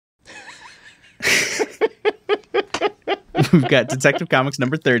we've got Detective Comics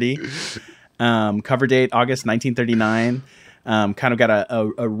number 30, cover date August 1939. Kind of got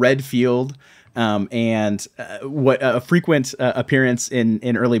a red field. And what a frequent appearance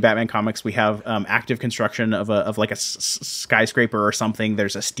in early Batman comics, we have active construction of like a skyscraper or something.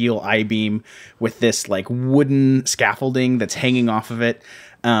 There's a steel I-beam with this like wooden scaffolding that's hanging off of it.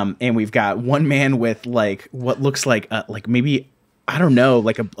 And we've got one man with like what looks like maybe, I don't know,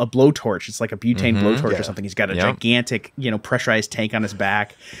 like a blowtorch. It's like a butane blowtorch or something. He's got a gigantic, pressurized tank on his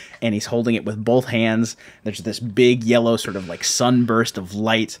back, and he's holding it with both hands. There's this big yellow sort of like sunburst of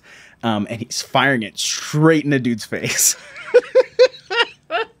light. And he's firing it straight in a dude's face.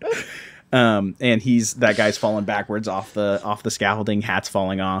 And that guy's falling backwards off the scaffolding, hat's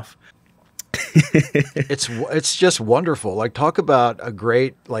falling off. It's just wonderful. Like, talk about a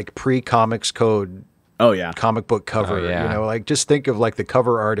great like pre-comics code. Oh yeah, comic book cover. Like just think of like the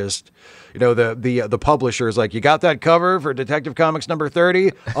cover artist. The publisher is like, you got that cover for Detective Comics number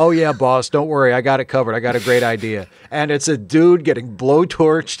 30? Oh yeah, boss, don't worry, I got it covered. I got a great idea. And it's a dude getting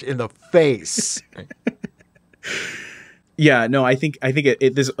blowtorched in the face. Yeah, no, I think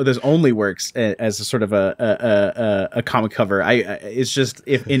this only works as a sort of a comic cover. It's just,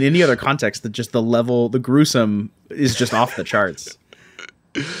 if in any other context, that just the level, the gruesome is just off the charts.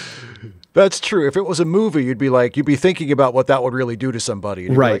 That's true. If it was a movie, you'd be thinking about what that would really do to somebody.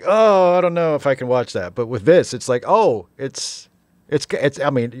 You'd right. Be like, oh, I don't know if I can watch that. But with this, it's like, oh, it's. I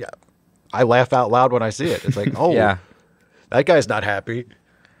mean, I laugh out loud when I see it. It's like, oh, yeah, that guy's not happy.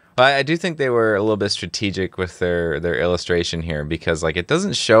 Well, I do think they were a little bit strategic with their illustration here, because like it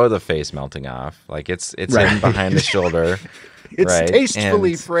doesn't show the face melting off. Like it's hidden behind the shoulder. It's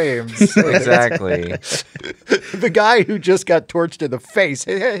tastefully framed. Exactly. The guy who just got torched in the face,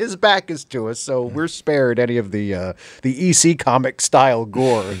 his back is to us, so we're spared any of the EC comic style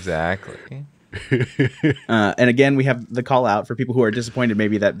gore. Exactly. And again, we have the call out for people who are disappointed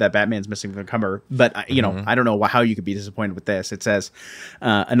maybe that Batman's missing from the cover. But, I don't know how you could be disappointed with this. It says,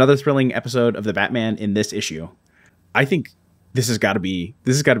 another thrilling episode of the Batman in this issue. I think this has got to be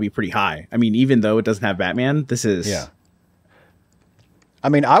pretty high. I mean, even though it doesn't have Batman, this is... Yeah. I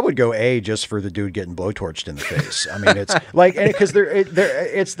mean, I would go A just for the dude getting blowtorched in the face. I mean, it's like, because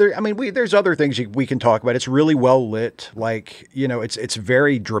I mean, there's other things we can talk about. It's really well lit. Like, it's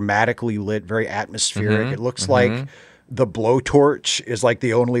very dramatically lit, very atmospheric. It looks like the blowtorch is like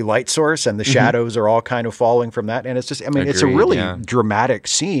the only light source, and the shadows are all kind of falling from that. And it's just, I mean, it's a really dramatic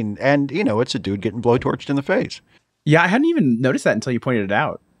scene, and it's a dude getting blowtorched in the face. Yeah, I hadn't even noticed that until you pointed it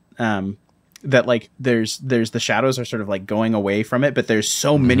out. That like there's the shadows are sort of like going away from it, but there's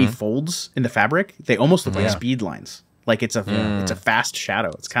so many folds in the fabric, they almost look like speed lines. Like it's a fast shadow.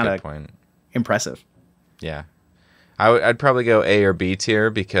 It's kind of impressive. Yeah, I'd probably go A or B tier,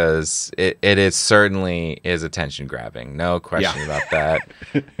 because it is certainly is attention grabbing, no question about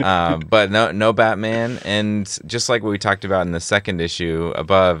that. But no Batman, and just like what we talked about in the second issue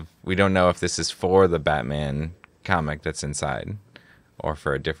above, we don't know if this is for the Batman comic that's inside, or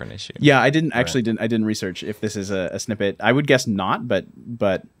for a different issue. Yeah, I didn't research if this is a snippet. I would guess not, but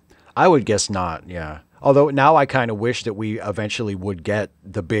I would guess not. Yeah. Although now I kind of wish that we eventually would get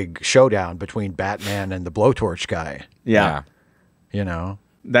the big showdown between Batman and the blowtorch guy. Yeah.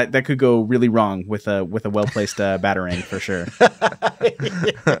 That could go really wrong with a well-placed batarang for sure.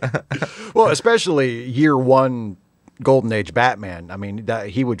 Well, especially year one Golden Age Batman. I mean,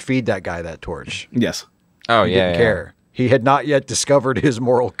 he would feed that guy that torch. Yes. Oh, he didn't care. He had not yet discovered his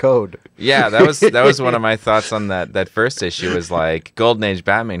moral code. Yeah, that was one of my thoughts on that first issue. Is like Golden Age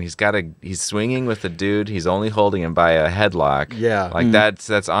Batman. He's swinging with the dude. He's only holding him by a headlock. Yeah, like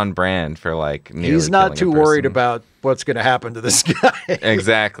that's on brand for like. He's not too worried about what's going to happen to this guy.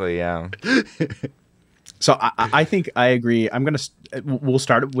 Exactly. Yeah. So I think I agree. We'll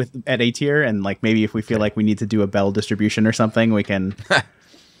start at A tier, and like maybe if we feel like we need to do a Bell distribution or something, we can.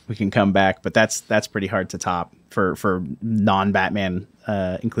 We can come back, but that's pretty hard to top for non-Batman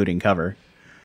including cover.